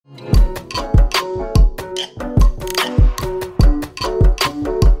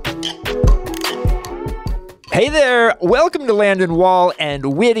there, welcome to Landon Wall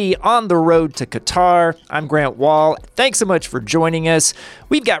and Witty on the road to Qatar. I'm Grant Wall. Thanks so much for joining us.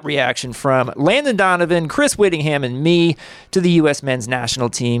 We've got reaction from Landon Donovan, Chris Whittingham, and me to the U.S. men's national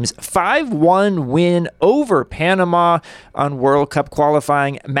team's 5-1 win over Panama on World Cup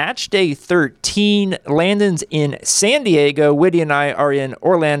qualifying match day 13. Landon's in San Diego. Witty and I are in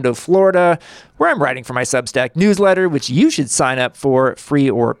Orlando, Florida, where I'm writing for my Substack newsletter, which you should sign up for, free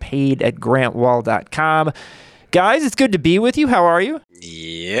or paid, at grantwall.com. Guys, it's good to be with you. How are you?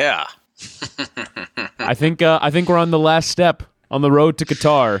 Yeah. I think we're on the last step on the road to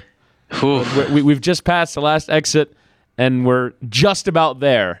Qatar. We've just passed the last exit, and we're just about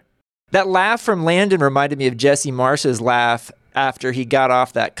there. That laugh from Landon reminded me of Jesse Marsh's laugh after he got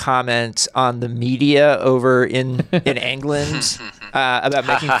off that comment on the media over in England about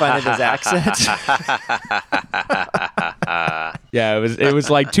making fun of his accent. Yeah, it was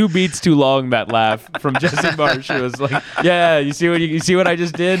like 2 beats too long, that laugh from Jesse Marsh. It was like, yeah, you see what I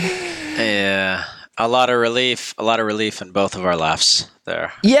just did? Yeah. A lot of relief in both of our laughs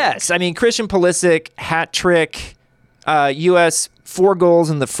there. Yes, I mean, Christian Pulisic, hat trick, U.S. 4 goals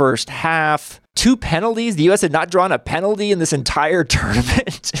in the first half. 2 penalties. The U.S. had not drawn a penalty in this entire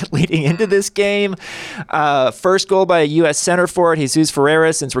tournament leading into this game. First goal by a U.S. center forward, Jesus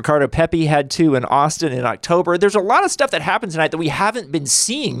Ferreira, since Ricardo Pepi had 2 in Austin in October. There's a lot of stuff that happened tonight that we haven't been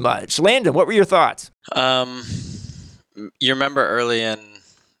seeing much. Landon, what were your thoughts? You remember early in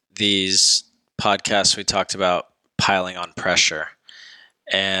these podcasts we talked about piling on pressure.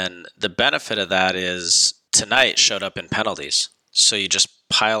 And the benefit of that is tonight showed up in penalties. So you just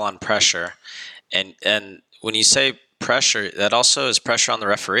pile on pressure. And when you say pressure, that also is pressure on the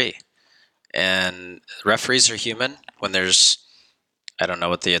referee. And referees are human. When there's, I don't know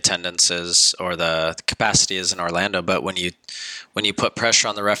what the attendance is or the capacity is in Orlando, but when you put pressure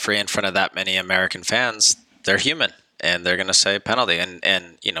on the referee in front of that many American fans, they're human and they're going to say penalty.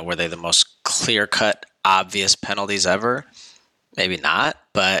 And you know, were they the most clear-cut, obvious penalties ever? Maybe not,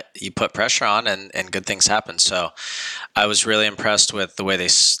 but you put pressure on and good things happen. So I was really impressed with the way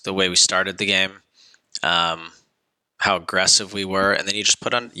we started the game, how aggressive we were, and then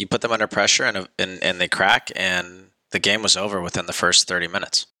you put them under pressure and they crack, and the game was over within the first 30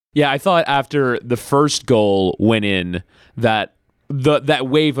 minutes. Yeah, I thought after the first goal went in that that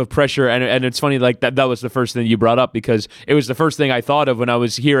wave of pressure, and it's funny, like that was the first thing you brought up, because it was the first thing I thought of when I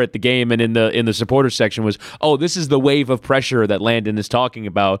was here at the game and in the supporters section was, oh, this is the wave of pressure that Landon is talking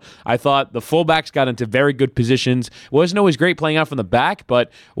about. I thought the fullbacks got into very good positions. It wasn't always great playing out from the back,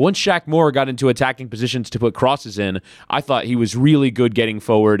 but once Shaq Moore got into attacking positions to put crosses in, I thought he was really good getting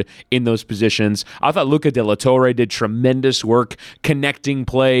forward in those positions. I thought Luca De La Torre did tremendous work connecting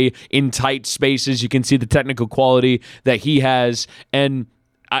play in tight spaces. You can see the technical quality that he has. And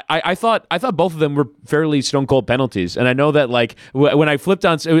I thought both of them were fairly stone cold penalties, and I know that like when I flipped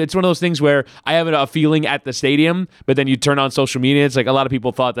on, it's one of those things where I have a feeling at the stadium, but then you turn on social media, it's like a lot of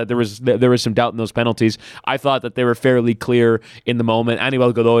people thought that there was some doubt in those penalties. I thought that they were fairly clear in the moment.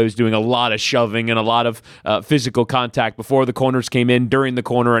 Aníbal Godoy was doing a lot of shoving and a lot of physical contact before the corners came in, during the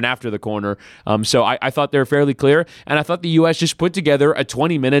corner, and after the corner. So I thought they were fairly clear, and I thought the U.S. just put together a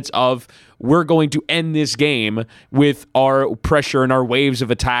 20 minutes of, we're going to end this game with our pressure and our waves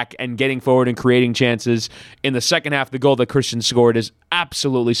of attack and getting forward and creating chances. In the second half, the goal that Christian scored is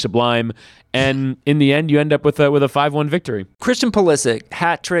absolutely sublime. And in the end, you end up with a 5-1 victory. Christian Pulisic,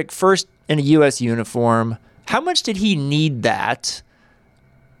 hat trick, first in a U.S. uniform. How much did he need that,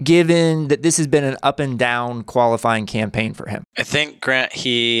 given that this has been an up and down qualifying campaign for him? I think, Grant,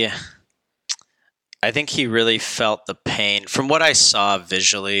 I think he really felt the pain. From what I saw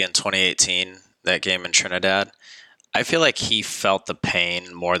visually in 2018, that game in Trinidad, I feel like he felt the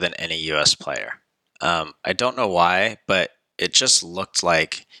pain more than any U.S. player. I don't know why, but it just looked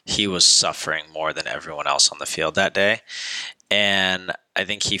like he was suffering more than everyone else on the field that day. And I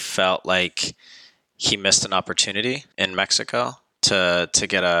think he felt like he missed an opportunity in Mexico to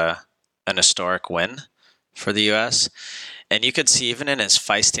get an historic win for the U.S., and you could see even in his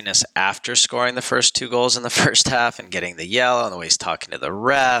feistiness after scoring the first 2 goals in the first half and getting the yell and the way he's talking to the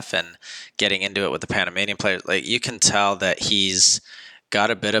ref and getting into it with the Panamanian players, like you can tell that he's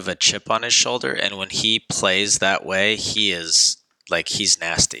got a bit of a chip on his shoulder. And when he plays that way, he's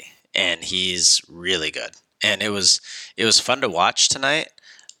nasty and he's really good. And it was fun to watch tonight.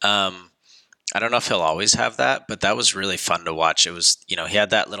 I don't know if he'll always have that, but that was really fun to watch. It was, he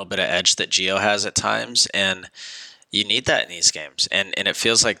had that little bit of edge that Gio has at times, and you need that in these games. And it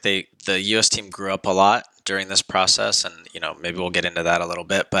feels like the U.S. team grew up a lot during this process, and maybe we'll get into that a little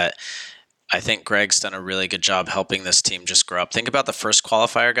bit, but I think Greg's done a really good job helping this team just grow up. Think about the first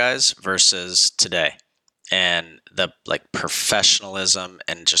qualifier guys versus today. and the like professionalism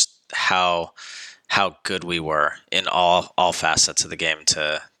and just how good we were in all facets of the game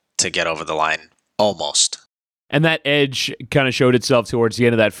to get over the line almost. And that edge kind of showed itself towards the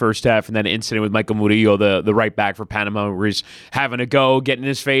end of that first half, and that incident with Michael Murillo, the right back for Panama, where he's having a go, getting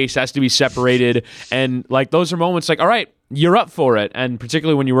his face, has to be separated. And like those are moments like, all right, you're up for it. And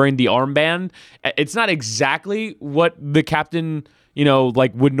particularly when you're wearing the armband, it's not exactly what the captain,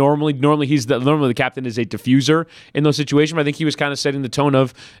 like would normally the captain is a diffuser in those situations. But I think he was kind of setting the tone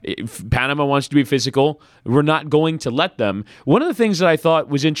of, if Panama wants to be physical, we're not going to let them. One of the things that I thought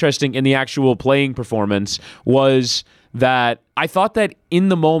was interesting in the actual playing performance was that I thought that in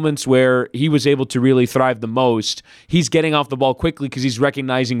the moments where he was able to really thrive the most, he's getting off the ball quickly because he's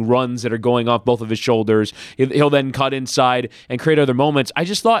recognizing runs that are going off both of his shoulders. He'll then cut inside and create other moments. I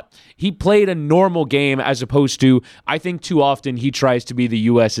just thought he played a normal game as opposed to, I think too often he tries to be the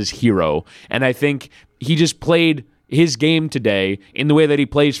U.S.'s hero. And I think he just played his game today in the way that he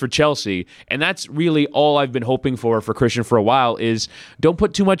plays for Chelsea. And that's really all I've been hoping for Christian for a while is don't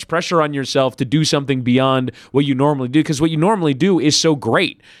put too much pressure on yourself to do something beyond what you normally do, because what you normally do is so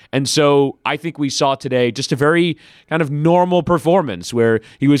great. And so I think we saw today just a very kind of normal performance where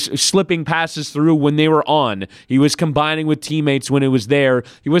he was slipping passes through when they were on. He was combining with teammates when it was there.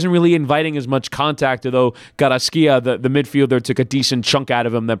 He wasn't really inviting as much contact, although Garaskia, the midfielder, took a decent chunk out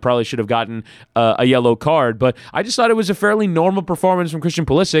of him that probably should have gotten a yellow card. But I just thought it was a fairly normal performance from Christian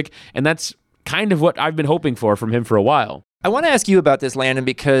Pulisic, and that's kind of what I've been hoping for from him for a while. I want to ask you about this, Landon,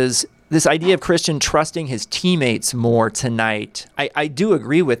 because this idea of Christian trusting his teammates more tonight, I do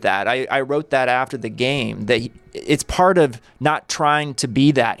agree with that. I wrote that after the game, that it's part of not trying to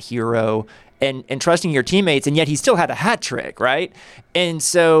be that hero and trusting your teammates, and yet he still had a hat trick, right? And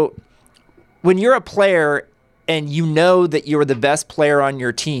so when you're a player and you know that you're the best player on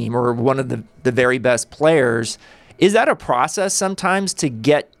your team or one of the very best players, is that a process sometimes to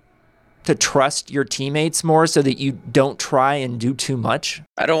get to trust your teammates more so that you don't try and do too much?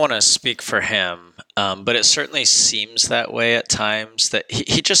 I don't want to speak for him, but it certainly seems that way at times, that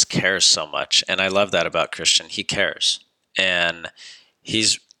he just cares so much. And I love that about Christian. He cares. And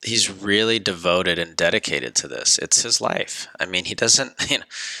he's really devoted and dedicated to this. It's his life. I mean, he doesn't,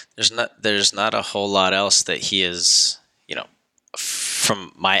 there's not a whole lot else that he is,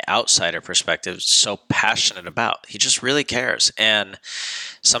 from my outsider perspective, so passionate about. He just really cares. And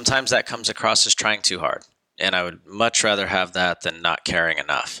sometimes that comes across as trying too hard. And I would much rather have that than not caring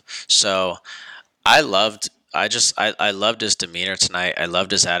enough. So I loved his demeanor tonight. I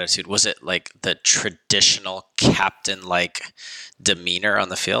loved his attitude. Was it like the traditional captain-like demeanor on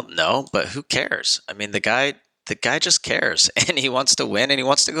the field? No, but who cares? I mean, the guy just cares, and he wants to win, and he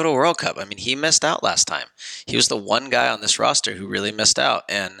wants to go to a World Cup. I mean, he missed out last time. He was the one guy on this roster who really missed out,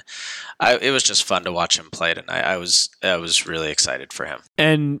 and it was just fun to watch him play tonight. I was really excited for him.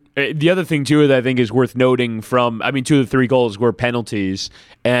 And the other thing, too, that I think is worth noting 2 of the 3 goals were penalties,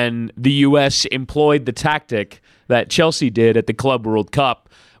 and the U.S. employed the tactic that Chelsea did at the Club World Cup,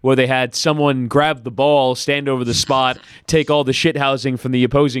 where they had someone grab the ball, stand over the spot, take all the shithousing from the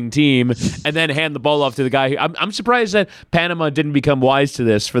opposing team, and then hand the ball off to the guy. I'm surprised that Panama didn't become wise to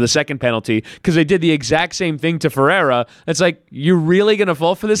this for the second penalty, because they did the exact same thing to Ferreira. It's like, you're really going to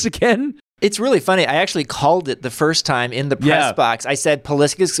fall for this again? It's really funny. I actually called it the first time in the press box. I said,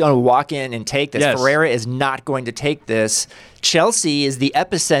 Pulisic is going to walk in and take this. Yes. Ferreira is not going to take this. Chelsea is the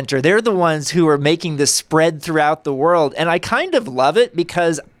epicenter. They're the ones who are making this spread throughout the world. And I kind of love it,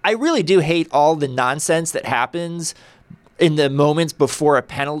 because I really do hate all the nonsense that happens in the moments before a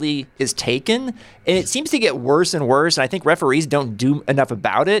penalty is taken. And it seems to get worse and worse. And I think referees don't do enough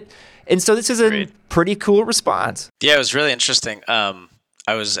about it. And so this is a pretty cool response. Yeah, it was really interesting.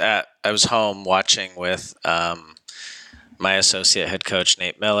 I was home watching with my associate head coach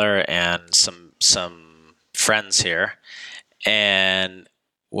Nate Miller and some friends here, and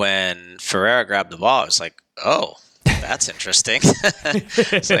when Ferreira grabbed the ball, I was like, "Oh, that's interesting."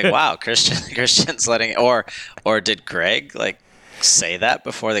 It's like, wow, Christian's letting, or did Greg say that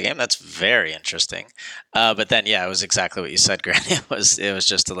before the game? That's very interesting. But then, yeah, it was exactly what you said, Grant. It was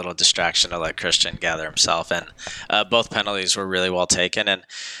just a little distraction to let Christian gather himself. And both penalties were really well taken. And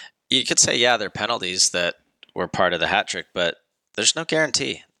you could say, yeah, they're penalties that were part of the hat trick, but there's no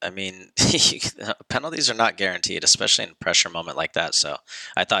guarantee. I mean, penalties are not guaranteed, especially in a pressure moment like that. So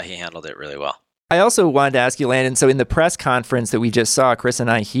I thought he handled it really well. I also wanted to ask you, Landon, so in the press conference that we just saw, Chris and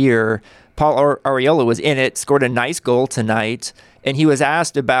I here, Paul Arriola was in it, scored a nice goal tonight, and he was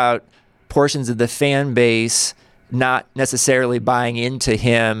asked about portions of the fan base not necessarily buying into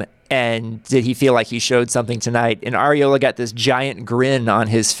him. And did he feel like he showed something tonight? And Arriola got this giant grin on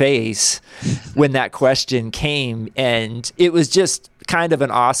his face when that question came. And it was just kind of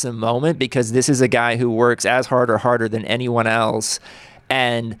an awesome moment, because this is a guy who works as hard or harder than anyone else,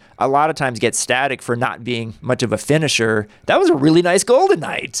 and a lot of times gets static for not being much of a finisher. That was a really nice goal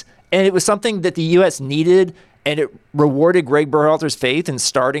tonight. And it was something that the U.S. needed, and it rewarded Greg Berhalter's faith in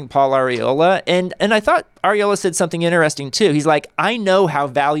starting Paul Arriola. And I thought Arriola said something interesting too. He's like, I know how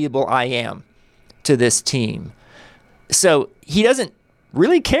valuable I am to this team. So he doesn't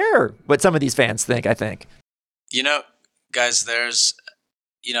really care what some of these fans think, I think. Guys, there's,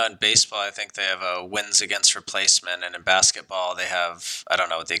 in baseball, I think they have a wins against replacement. And in basketball, they have, I don't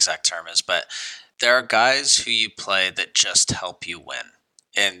know what the exact term is, but there are guys who you play that just help you win.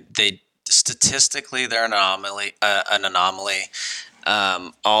 And statistically, they're an anomaly.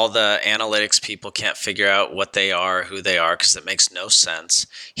 All the analytics people can't figure out what they are, who they are, because it makes no sense.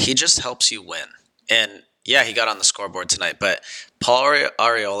 He just helps you win. And yeah, he got on the scoreboard tonight, but Paul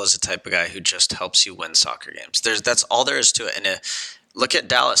Arriola is the type of guy who just helps you win soccer games. That's all there is to it. And look at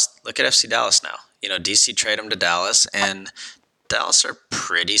Dallas. Look at FC Dallas now. DC traded him to Dallas, and Dallas are a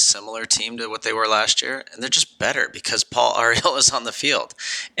pretty similar team to what they were last year, and they're just better because Paul Arriola is on the field.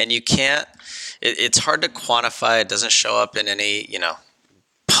 And you can't – it's hard to quantify. It doesn't show up in any,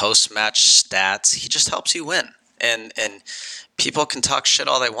 post-match stats. He just helps you win. And people can talk shit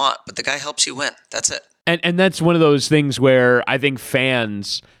all they want, but the guy helps you win. That's it. And that's one of those things where I think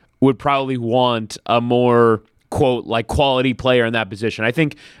fans would probably want a more – quote, like, quality player in that position. I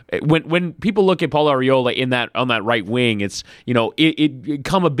think when people look at Paul Arriola on that right wing, it's, it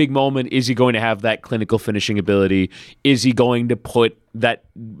come a big moment. Is he going to have that clinical finishing ability? Is he going to put that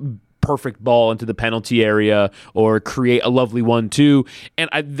perfect ball into the penalty area or create a lovely 1-2? And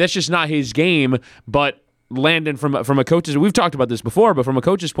that's just not his game. But Landon, from a coach's, we've talked about this before, but from a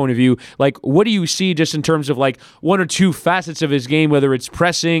coach's point of view, like, what do you see just in terms of like one or two facets of his game, whether it's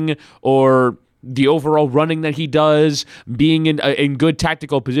pressing or the overall running that he does, being in good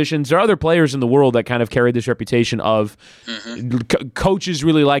tactical positions? There are other players in the world that kind of carry this reputation of coaches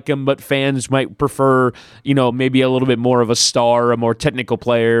really like him, but fans might prefer, maybe a little bit more of a star, a more technical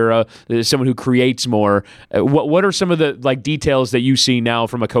player, someone who creates more. What are some of the details that you see now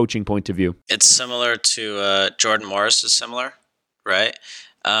from a coaching point of view? It's similar to Jordan Morris is similar, right?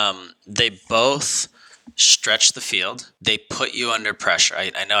 They both stretch the field. They put you under pressure.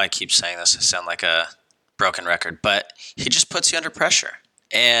 I know I keep saying this. I sound like a broken record, but he just puts you under pressure.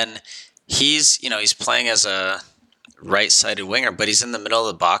 And he's playing as a right-sided winger, but he's in the middle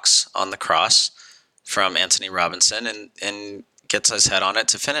of the box on the cross from Anthony Robinson and gets his head on it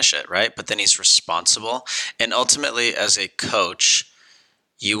to finish it, right? But then he's responsible. And ultimately, as a coach,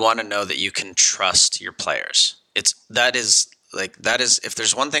 you want to know that you can trust your players. That is, if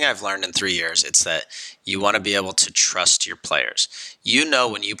there's one thing I've learned in 3 years, it's that you want to be able to trust your players.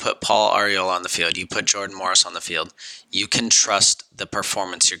 When you put Paul Arriola on the field, you put Jordan Morris on the field, you can trust the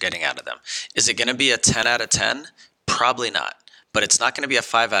performance you're getting out of them. Is it going to be a 10 out of 10? Probably not. But it's not going to be a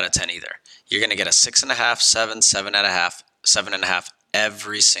 5 out of 10 either. You're going to get a 6.5, 7, 7.5, 7.5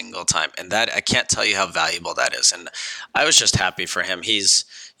 every single time. And that, I can't tell you how valuable that is. And I was just happy for him. He's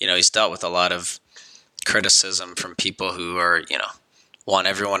dealt with a lot of criticism from people who are, want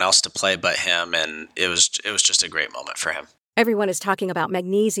everyone else to play but him, and it was just a great moment for him. Everyone is talking about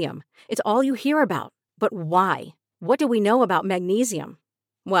magnesium. It's all you hear about. But why? What do we know about magnesium?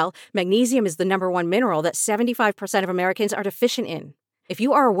 Well, magnesium is the number one mineral that 75% of Americans are deficient in. If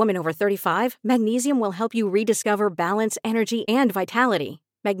you are a woman over 35, magnesium will help you rediscover balance, energy, and vitality.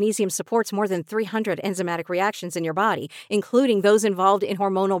 Magnesium supports more than 300 enzymatic reactions in your body, including those involved in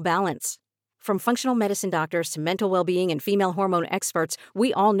hormonal balance. From functional medicine doctors to mental well-being and female hormone experts,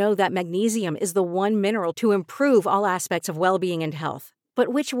 we all know that magnesium is the one mineral to improve all aspects of well-being and health. But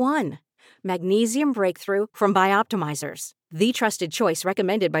which one? Magnesium Breakthrough from Bioptimizers, the trusted choice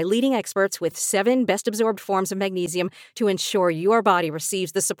recommended by leading experts with 7 best-absorbed forms of magnesium to ensure your body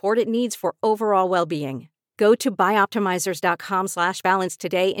receives the support it needs for overall well-being. Go to bioptimizers.com/balance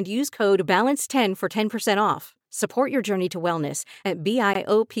today and use code BALANCE10 for 10% off. Support your journey to wellness at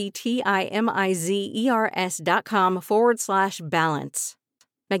bioptimizers.com/balance.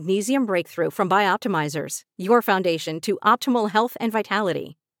 Magnesium Breakthrough from Bioptimizers, your foundation to optimal health and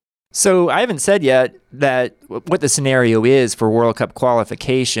vitality. So I haven't said yet that what the scenario is for World Cup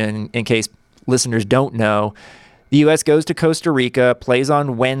qualification, in case listeners don't know. The U.S. goes to Costa Rica, plays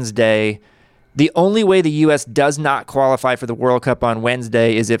on Wednesday. The only way the U.S. does not qualify for the World Cup on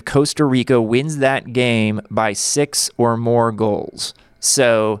Wednesday is if Costa Rica wins that game by 6 or more goals.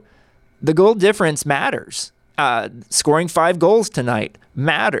 So the goal difference matters. scoring 5 goals tonight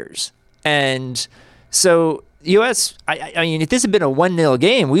matters. And so U.S., I mean, if this had been a 1-0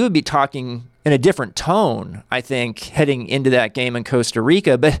 game, we would be talking in a different tone, I think, heading into that game in Costa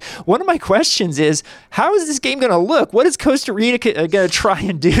Rica. But one of my questions is, how is this game going to look? What is Costa Rica going to try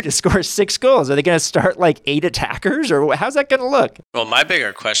and do to score 6 goals? Are they going to start like 8 attackers, or how's that going to look? Well, my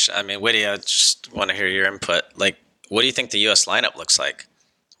bigger question, I mean, Whitty, I just want to hear your input. Like, what do you think the U.S. lineup looks like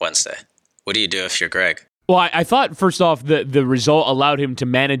Wednesday? What do you do if you're Greg? Well, I thought, first off, the result allowed him to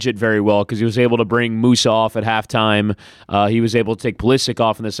manage it very well because he was able to bring Musa off at halftime. He was able to take Pulisic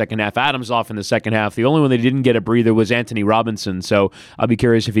off in the second half, Adams off in the second half. The only one that didn't get a breather was Anthony Robinson, so I'll be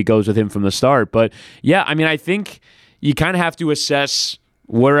curious if he goes with him from the start. But, yeah, I mean, I think you kind of have to assess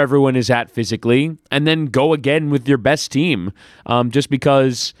where everyone is at physically and then go again with your best team just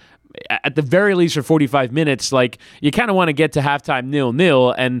because – at the very least for 45 minutes, like you kind of want to get to halftime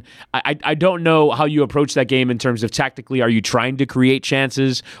 0-0. And I don't know how you approach that game in terms of tactically. Are you trying to create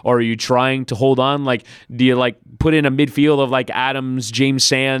chances or are you trying to hold on? Like, do you like put in a midfield of like Adams, James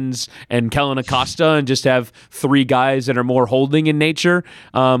Sands, and Kellen Acosta and just have 3 guys that are more holding in nature?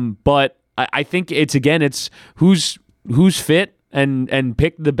 But I think it's who's fit. And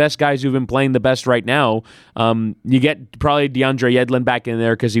pick the best guys who've been playing the best right now. You get probably DeAndre Yedlin back in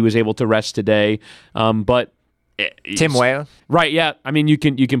there because he was able to rest today. But Tim Weah, right? Yeah, I mean you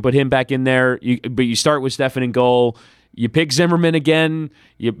can put him back in there. But you start with Stefan in goal. You pick Zimmerman again.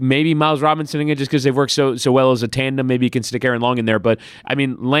 You maybe Miles Robinson again, just because they've worked so well as a tandem. Maybe you can stick Aaron Long in there. But I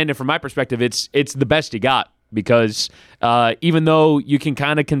mean, Landon, from my perspective, it's the best you got. Because even though you can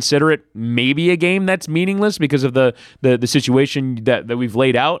kind of consider it maybe a game that's meaningless because of the situation that we've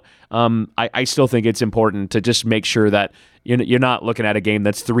laid out, I still think it's important to just make sure that you're not looking at a game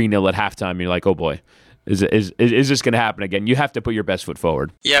that's 3-0 at halftime. And you're like, oh boy, is this going to happen again? You have to put your best foot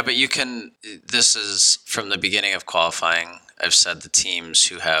forward. Yeah, but you can. This is from the beginning of qualifying. I've said the teams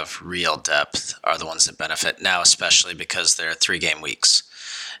who have real depth are the ones that benefit now, especially because they're 3-game weeks.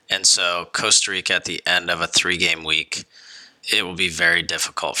 And so Costa Rica at the end of a 3-game week, it will be very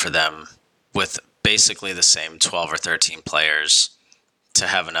difficult for them with basically the same 12 or 13 players to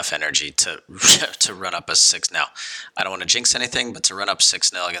have enough energy to run up a 6. Now, I don't want to jinx anything, but to run up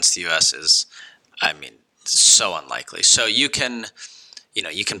 6-0 against the U.S. is, I mean, so unlikely. So you can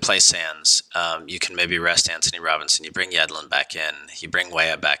play Sands. You can maybe rest Anthony Robinson. You bring Yedlin back in. You bring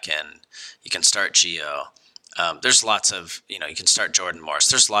Weah back in. You can start Gio. There's lots of, you can start Jordan Morris.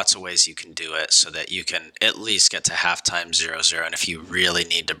 There's lots of ways you can do it so that you can at least get to halftime 0-0. And if you really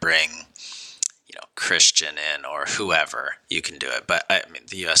need to bring, Christian in or whoever, you can do it. But I mean,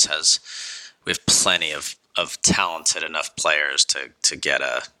 the U.S. we have plenty of talented enough players to get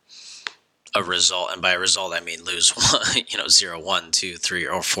a result. And by a result, I mean lose 0, 1, 2, 3,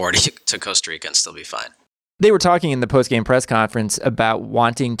 or 4 to Costa Rica and still be fine. They were talking in the post-game press conference about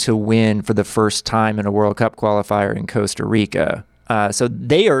wanting to win for the first time in a World Cup qualifier in Costa Rica. So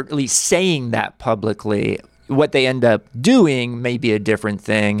they are at least saying that publicly. What they end up doing may be a different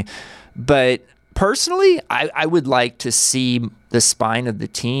thing. But personally, I would like to see the spine of the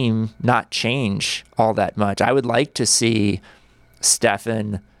team not change all that much. I would like to see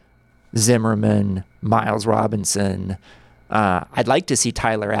Stefan, Zimmerman, Miles Robinson. I'd like to see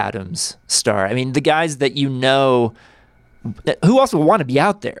Tyler Adams start. I mean, the guys that who also want to be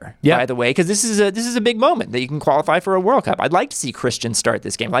out there, by the way, because this is a big moment that you can qualify for a World Cup. I'd like to see Christian start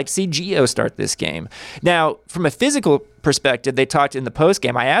this game. I'd like to see Gio start this game. Now, from a physical perspective, they talked in the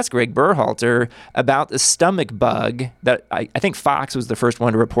postgame. I asked Greg Berhalter about the stomach bug that I think Fox was the first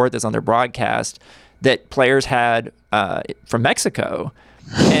one to report this on their broadcast that players had from Mexico.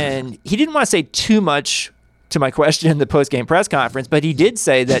 And he didn't want to say too much to my question in the post-game press conference, but he did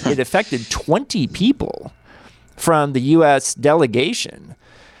say that it affected 20 people from the U.S. delegation,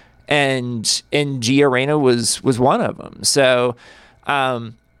 and Gio Reyna was one of them. So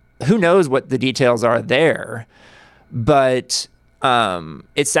who knows what the details are there, but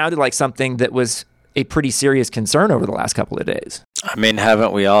it sounded like something that was a pretty serious concern over the last couple of days. I mean,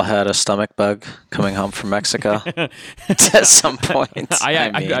 haven't we all had a stomach bug coming home from Mexico at some point?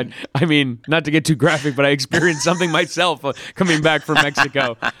 I mean, not to get too graphic, but I experienced something myself coming back from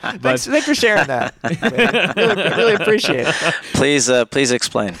Mexico. Thanks for sharing that. really appreciate it. Please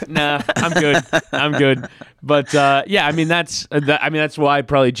explain. Nah, I'm good. But I mean that's why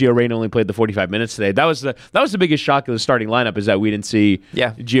probably Gio Reyna only played the 45 minutes today. That was the biggest shock of the starting lineup, is that we didn't see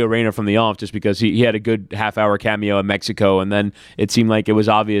Gio Reyna from the off, just because he had a good half-hour cameo in Mexico, and then it seemed like it was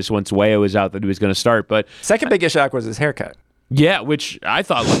obvious once Weah was out that he was going to start. But second biggest shock was his haircut. Yeah, which I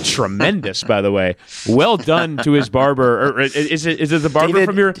thought looked tremendous, by the way. Well done to his barber. Or is it the barber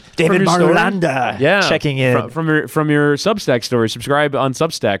from your Marulanda? Yeah, checking in from your Substack story. Subscribe on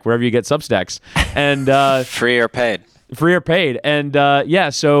Substack wherever you get Substacks, and free or paid. Free or paid, and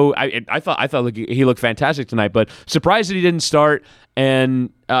so I thought he looked fantastic tonight, but surprised that he didn't start.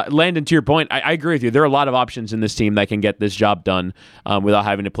 And Landon, to your point, I agree with you. There are a lot of options in this team that can get this job done without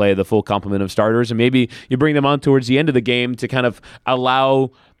having to play the full complement of starters, and maybe you bring them on towards the end of the game to kind of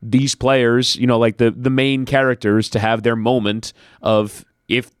allow these players, like the main characters, to have their moment of,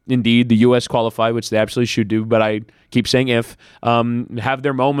 if indeed the U.S. qualify, which they absolutely should do, but I keep saying if, have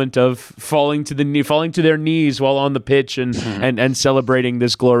their moment of falling to their knees while on the pitch and celebrating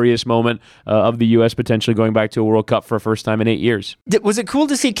this glorious moment of the U.S. potentially going back to a World Cup for a first time in 8 years. Was it cool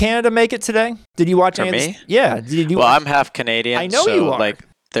to see Canada make it today? Did you watch any of this? Yeah. Well, I'm half Canadian. I know so, you are.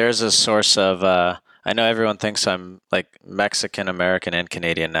 There's a source of. I know everyone thinks I'm Mexican American and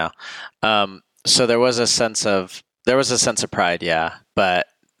Canadian now. So there was a sense of pride, yeah, but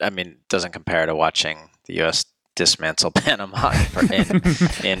I mean, it doesn't compare to watching the U.S. dismantle Panama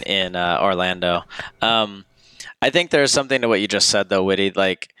in Orlando. I think there's something to what you just said, though, Whitty.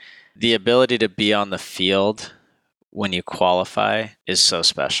 Like, the ability to be on the field when you qualify is so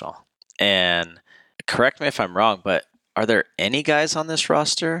special. And correct me if I'm wrong, but are there any guys on this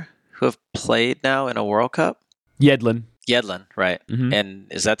roster who have played now in a World Cup? Yedlin, right. Mm-hmm. And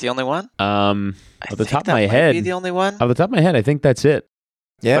is that the only one? Off the top of my head, be the only one. Off the top of my head, I think that's it.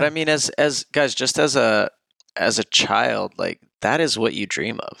 Yeah. But I mean, as guys, just as a child, that is what you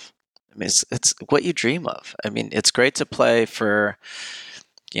dream of. I mean, it's what you dream of. I mean, it's great to play for,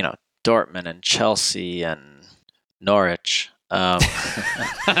 Dortmund and Chelsea and Norwich. But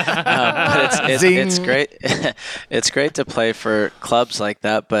it's great. It's great to play for clubs like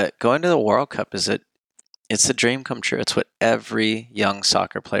that. But going to the World Cup it's a dream come true. It's what every young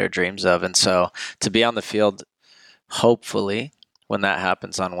soccer player dreams of. And so to be on the field, hopefully, when that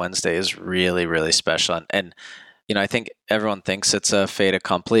happens on Wednesday, is really, really special. And I think everyone thinks it's a fait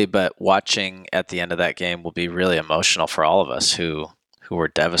accompli, but watching at the end of that game will be really emotional for all of us who were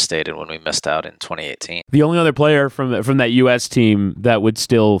devastated when we missed out in 2018. The only other player from that U.S. team that would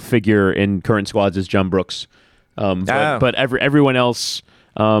still figure in current squads is John Brooks. But everyone else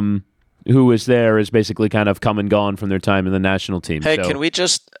who was there is basically kind of come and gone from their time in the national team. Hey, can we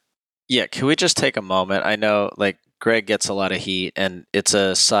just take a moment? I know, Greg gets a lot of heat, and it's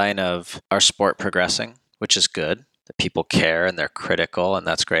a sign of our sport progressing, which is good, that people care and they're critical, and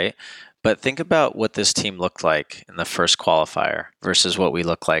that's great. But think about what this team looked like in the first qualifier versus what we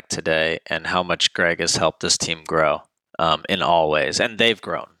look like today, and how much Greg has helped this team grow in all ways. And they've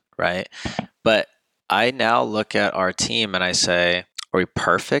grown, right? But I now look at our team and I say, are we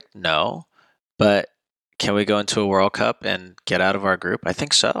perfect? No. But can we go into a World Cup and get out of our group? I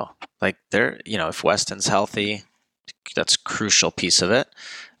think so. If Weston's healthy, that's a crucial piece of it.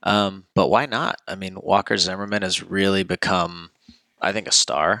 But why not? I mean, Walker Zimmerman has really become, I think, a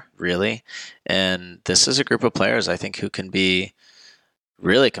star, really. And this is a group of players, I think, who can be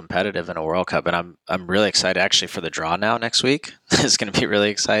really competitive in a World Cup. And I'm really excited, actually, for the draw now next week. It's going to be really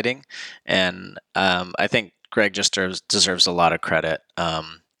exciting. And I think Greg just deserves a lot of credit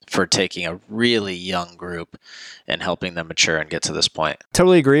for taking a really young group and helping them mature and get to this point.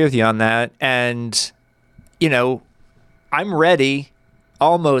 Totally agree with you on that. And, I'm ready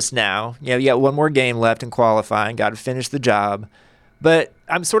almost now. You got one more game left in qualifying, got to finish the job. But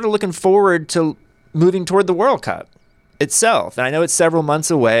I'm sort of looking forward to moving toward the World Cup itself. And I know it's several months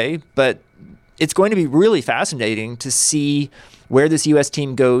away, but it's going to be really fascinating to see where this U.S.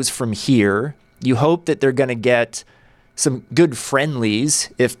 team goes from here. You hope that they're going to get some good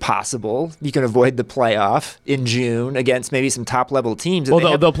friendlies, if possible. You can avoid the playoff in June against maybe some top-level teams.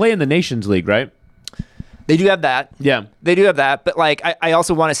 Well, they'll play in the Nations League, right? They do have that. Yeah. They do have that. But I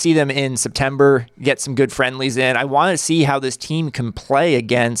also want to see them in September, get some good friendlies in. I want to see how this team can play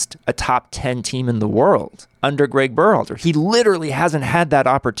against a top 10 team in the world under Greg Berhalter. He literally hasn't had that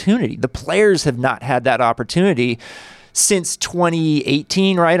opportunity. The players have not had that opportunity since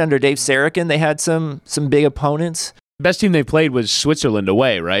 2018, right? Under Dave Sarachan, they had some big opponents. The best team they played was Switzerland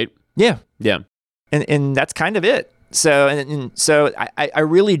away, right? Yeah. Yeah. And that's kind of it. So I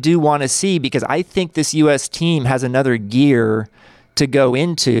really do want to see, because I think this U.S. team has another gear to go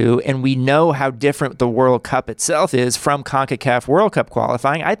into, and we know how different the World Cup itself is from CONCACAF World Cup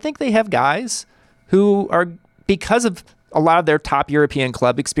qualifying. I think they have guys who are, because of a lot of their top European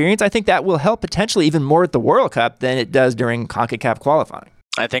club experience, I think that will help potentially even more at the World Cup than it does during CONCACAF qualifying.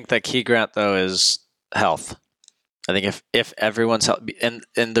 I think the key, Grant, though, is health. I think if everyone's healthy, and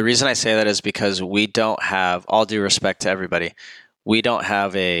the reason I say that is because we don't have, all due respect to everybody, we don't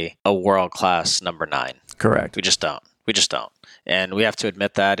have a world class number 9. Correct. We just don't. And we have to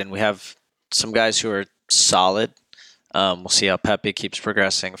admit that. And we have some guys who are solid. We'll see how Pepe keeps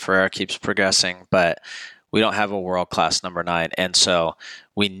progressing, Ferreira keeps progressing, but we don't have a world-class number 9. And so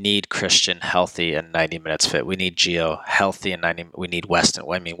we need Christian healthy and 90 minutes fit. We need Gio healthy and 90. We need Weston.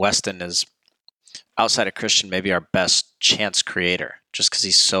 I mean, Weston is, outside of Christian, maybe our best chance creator, just because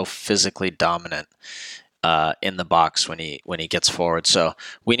he's so physically dominant in the box when he gets forward. So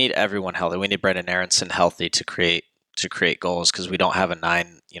we need everyone healthy. We need Brenden Aaronson healthy to create goals, because we don't have a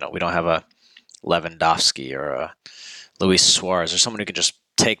 9. We don't have a Lewandowski or a Luis Suarez or someone who can just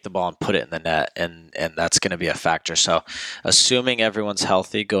take the ball and put it in the net, and that's going to be a factor. So assuming everyone's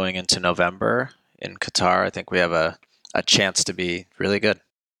healthy going into November in Qatar, I think we have a chance to be really good.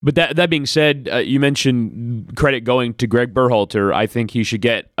 But that being said, you mentioned credit going to Greg Berhalter. I think he should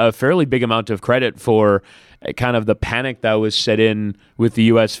get a fairly big amount of credit for kind of the panic that was set in with the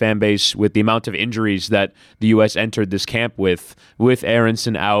U.S. fan base, with the amount of injuries that the U.S. entered this camp with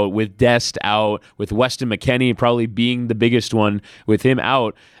Aaronson out, with Dest out, with Weston McKennie probably being the biggest one, with him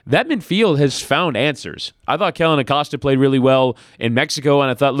out. That midfield has found answers. I thought Kellen Acosta played really well in Mexico,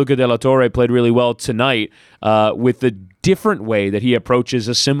 and I thought Luca de la Torre played really well tonight with the different way that he approaches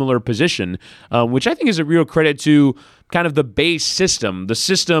a similar position, which I think is a real credit to kind of the base system. The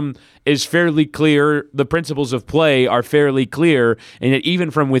system is fairly clear. The principles of play are fairly clear. And yet even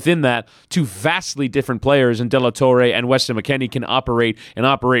from within that, two vastly different players in De La Torre and Weston McKennie can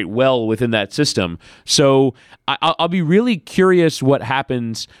operate well within that system. So I'll be really curious what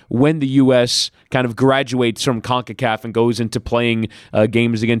happens when the U.S. kind of graduates from CONCACAF and goes into playing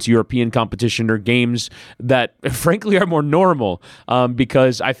games against European competition, or games that frankly are more normal,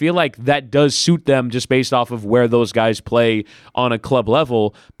 because I feel like that does suit them just based off of where those guys play on a club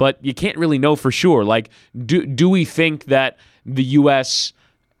level. But you can't really know for sure. Like, do we think that the U.S.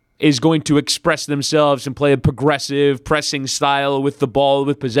 is going to express themselves and play a progressive pressing style with the ball,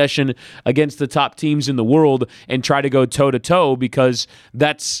 with possession against the top teams in the world, and try to go toe-to-toe, because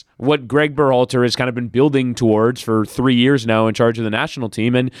that's what Greg Berhalter has kind of been building towards for 3 years now in charge of the national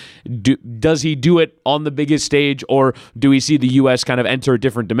team? And does he do it on the biggest stage, or do we see the U.S. kind of enter a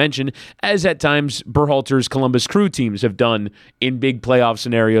different dimension, as at times Berhalter's Columbus Crew teams have done in big playoff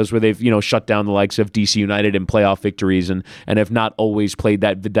scenarios where they've shut down the likes of DC United in playoff victories and have not always played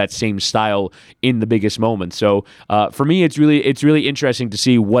that same style in the biggest moments. So for me, it's really interesting to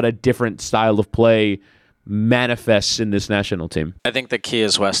see what a different style of play manifests in this national team. I think the key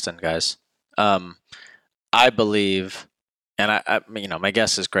is Weston, guys. I believe, and I my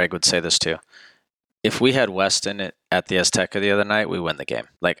guess is Greg would say this too. If we had Weston at the Azteca the other night, we win the game.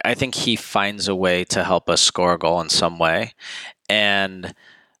 Like, I think he finds a way to help us score a goal in some way. And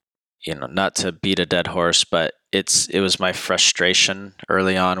not to beat a dead horse, but it was my frustration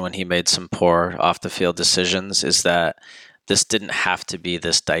early on when he made some poor off the field decisions, is that this didn't have to be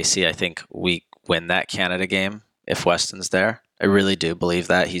this dicey. I think we win that Canada game if Weston's there. I really do believe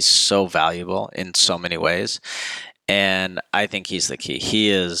that. He's so valuable in so many ways, and I think he's the key. He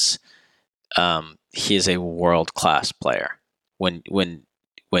is a world-class player. When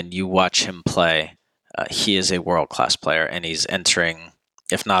you watch him play, he is a world-class player, and he's entering,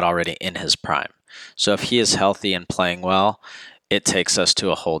 if not already, in his prime. So if he is healthy and playing well, it takes us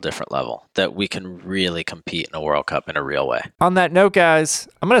to a whole different level that we can really compete in a World Cup in a real way. On that note, guys,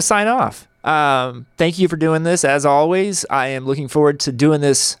 I'm going to sign off. Thank you for doing this. As always, I am looking forward to doing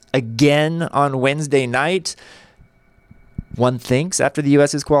this again on Wednesday night. One thinks after the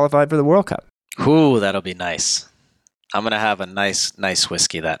U.S. is qualified for the World Cup. Ooh, that'll be nice. I'm going to have a nice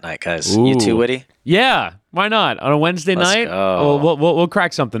whiskey that night, guys. Ooh. You too, Witty? Yeah, why not? On a Wednesday night, we'll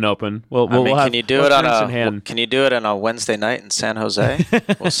crack something open. We'll have, can you do it on a Wednesday night in San Jose?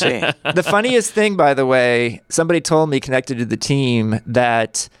 We'll see. The funniest thing, by the way, somebody told me connected to the team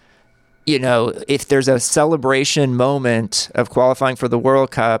that, if there's a celebration moment of qualifying for the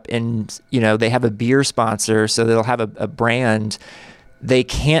World Cup and, they have a beer sponsor, so they'll have a brand, they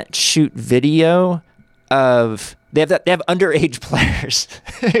can't shoot video of... They have underage players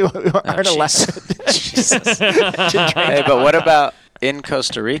who aren't allowed to drink. Hey, but what about in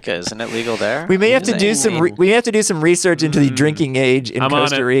Costa Rica? Isn't it legal there? We may have to do some. We have to do some research into the drinking age in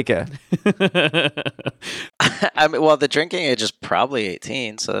Costa Rica. I mean, well, the drinking age is probably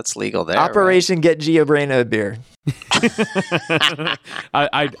 18, so that's legal there. Operation Get Gio Breno a beer.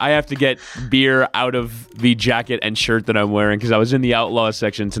 I have to get beer out of the jacket and shirt that I'm wearing because I was in the outlaw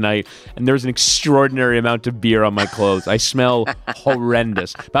section tonight and there's an extraordinary amount of beer on my clothes. I smell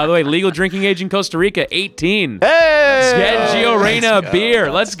horrendous. By the way, legal drinking age in Costa Rica, 18. Hey! Get Gio Reyna a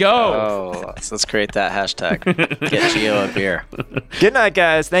beer. Let's go. Oh, let's create that hashtag. Get Gio a beer. Good night,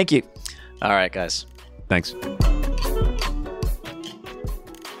 guys. Thank you. All right, guys. Thanks.